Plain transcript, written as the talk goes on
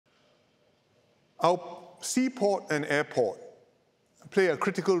Our seaport and airport play a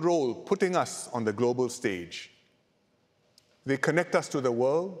critical role putting us on the global stage. They connect us to the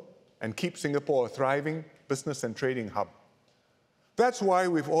world and keep Singapore a thriving business and trading hub. That's why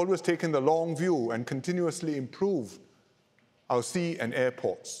we've always taken the long view and continuously improved our sea and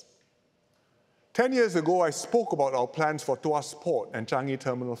airports. 10 years ago, I spoke about our plans for Tuas Port and Changi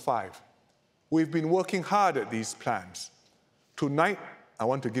Terminal 5. We've been working hard at these plans. Tonight, I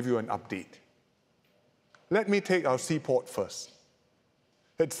want to give you an update. Let me take our seaport first.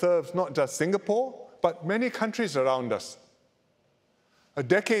 It serves not just Singapore, but many countries around us. A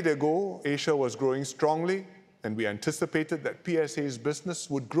decade ago, Asia was growing strongly, and we anticipated that PSA's business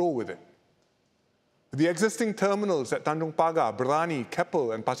would grow with it. The existing terminals at Tanjung Pagar, Brani,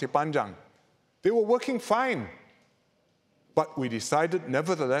 Keppel, and Pasir Panjang, they were working fine. But we decided,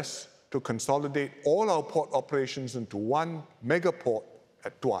 nevertheless, to consolidate all our port operations into one mega port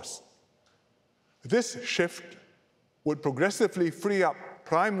at Tuas. This shift would progressively free up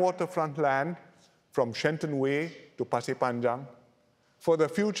prime waterfront land from Shenton Way to Pasir Panjang for the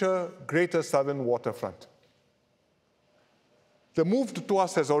future Greater Southern Waterfront. The move to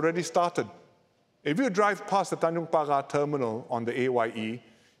Tuas has already started. If you drive past the Tanjung Pagar terminal on the AYE,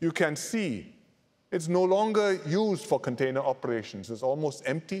 you can see it's no longer used for container operations. It's almost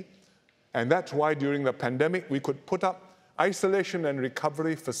empty, and that's why during the pandemic we could put up isolation and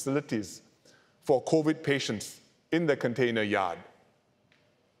recovery facilities for COVID patients in the container yard.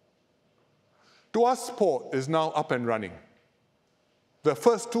 Tuas Port is now up and running. The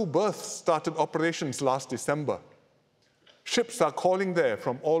first 2 berths started operations last December. Ships are calling there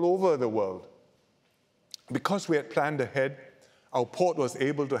from all over the world. Because we had planned ahead, our port was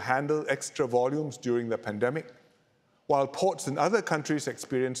able to handle extra volumes during the pandemic, while ports in other countries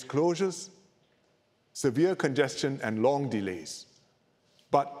experienced closures, severe congestion, and long delays.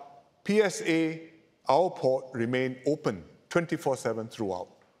 But PSA, our port, remained open 24/7 throughout,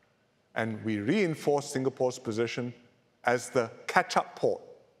 and we reinforced Singapore's position as the catch-up port,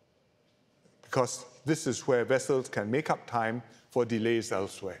 because this is where vessels can make up time for delays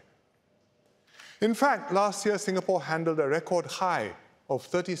elsewhere. In fact, last year, Singapore handled a record high of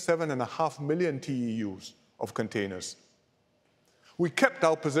 37.5 million TEUs of containers. We kept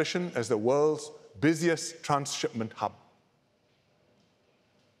our position as the world's busiest transshipment hub.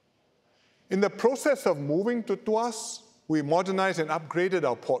 In the process of moving to Tuas, we modernized and upgraded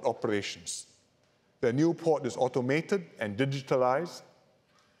our port operations. The new port is automated and digitalized.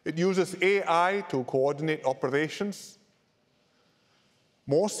 It uses AI to coordinate operations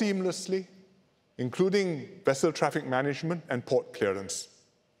more seamlessly, including vessel traffic management and port clearance.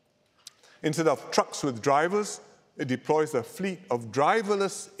 Instead of trucks with drivers, it deploys a fleet of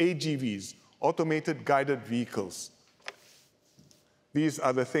driverless AGVs, automated guided vehicles. These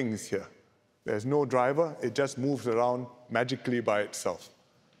are the things here. There's no driver, it just moves around magically by itself.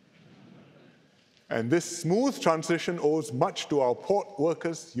 And this smooth transition owes much to our port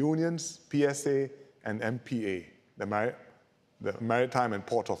workers, unions, PSA, and MPA, the Maritime and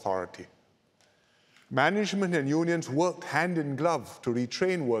Port Authority. Management and unions worked hand in glove to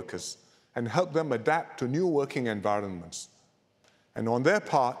retrain workers and help them adapt to new working environments. And on their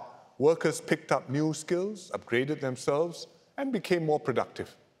part, workers picked up new skills, upgraded themselves, and became more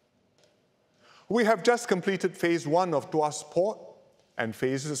productive. We have just completed phase 1 of Tuas Port, and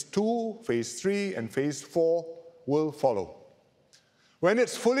phases 2, phase 3, and phase 4 will follow. When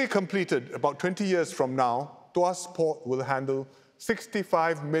it's fully completed, about 20 years from now, Tuas Port will handle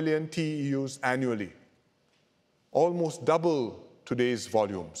 65 million TEUs annually, almost double today's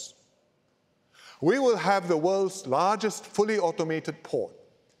volumes. We will have the world's largest fully automated port,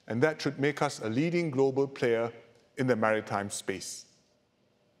 and that should make us a leading global player in the maritime space.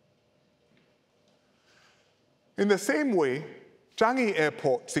 In the same way, Changi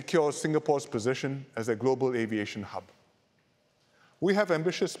Airport secures Singapore's position as a global aviation hub. We have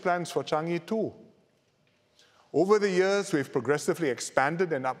ambitious plans for Changi too. Over the years, we've progressively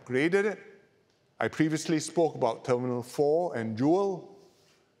expanded and upgraded it. I previously spoke about Terminal 4 and Jewel,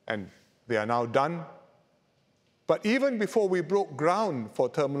 and they are now done. But even before we broke ground for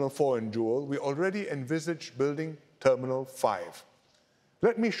Terminal 4 and Jewel, we already envisaged building Terminal 5.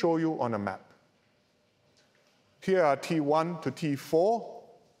 Let me show you on a map. Here are T1 to T4,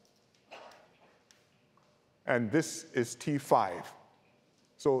 and this is T5.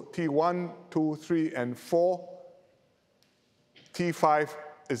 So T1, 2, 3, and 4. T5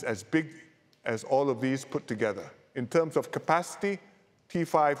 is as big as all of these put together. In terms of capacity,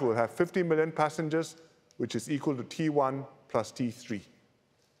 T5 will have 50 million passengers, which is equal to T1 plus T3.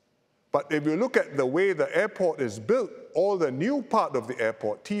 But if you look at the way the airport is built, all the new part of the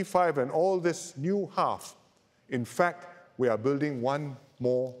airport, T5 and all this new half, in fact, we are building one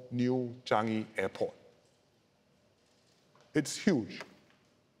more new Changi airport. It's huge.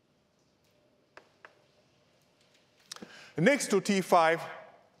 Next to T5,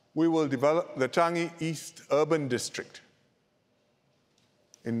 we will develop the Changi East Urban District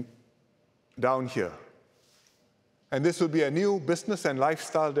down here. And this will be a new business and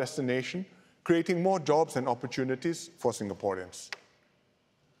lifestyle destination, creating more jobs and opportunities for Singaporeans.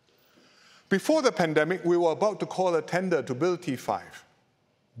 Before the pandemic, we were about to call a tender to build T5.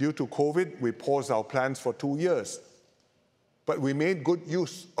 Due to COVID, we paused our plans for 2 years, but we made good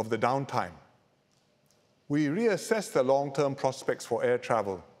use of the downtime. We reassessed the long-term prospects for air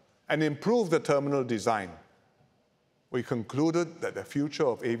travel and improved the terminal design. We concluded that the future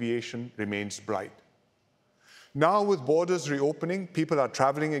of aviation remains bright. Now, with borders reopening, people are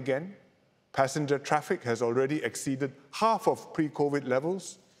traveling again. Passenger traffic has already exceeded half of pre-COVID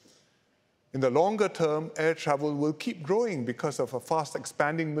levels. In the longer term, air travel will keep growing because of a fast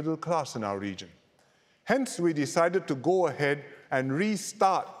expanding middle class in our region. Hence, we decided to go ahead and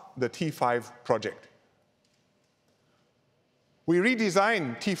restart the T5 project. We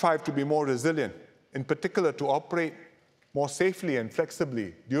redesigned T5 to be more resilient, in particular to operate more safely and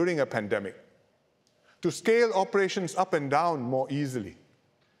flexibly during a pandemic, to scale operations up and down more easily,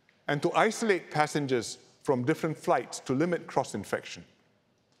 and to isolate passengers from different flights to limit cross-infection.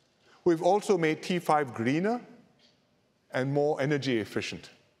 We've also made T5 greener and more energy efficient.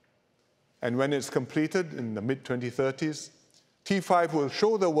 And when it's completed in the mid-2030s, T5 will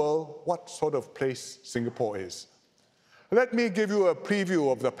show the world what sort of place Singapore is. Let me give you a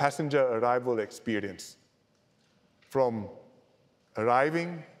preview of the passenger arrival experience. From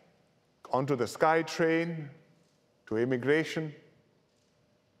arriving onto the SkyTrain, to immigration,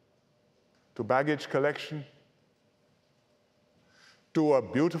 to baggage collection, to a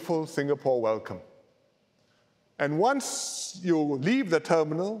beautiful Singapore welcome. And once you leave the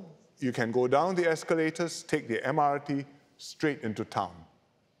terminal, you can go down the escalators, take the MRT straight into town.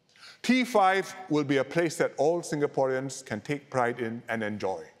 T5 will be a place that all Singaporeans can take pride in and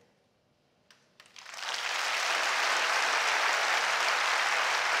enjoy.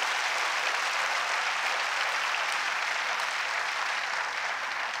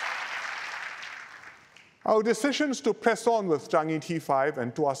 Our decisions to press on with Changi T5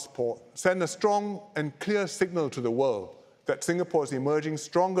 and Tuas Port send a strong and clear signal to the world that Singapore is emerging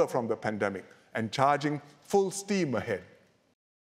stronger from the pandemic and charging full steam ahead.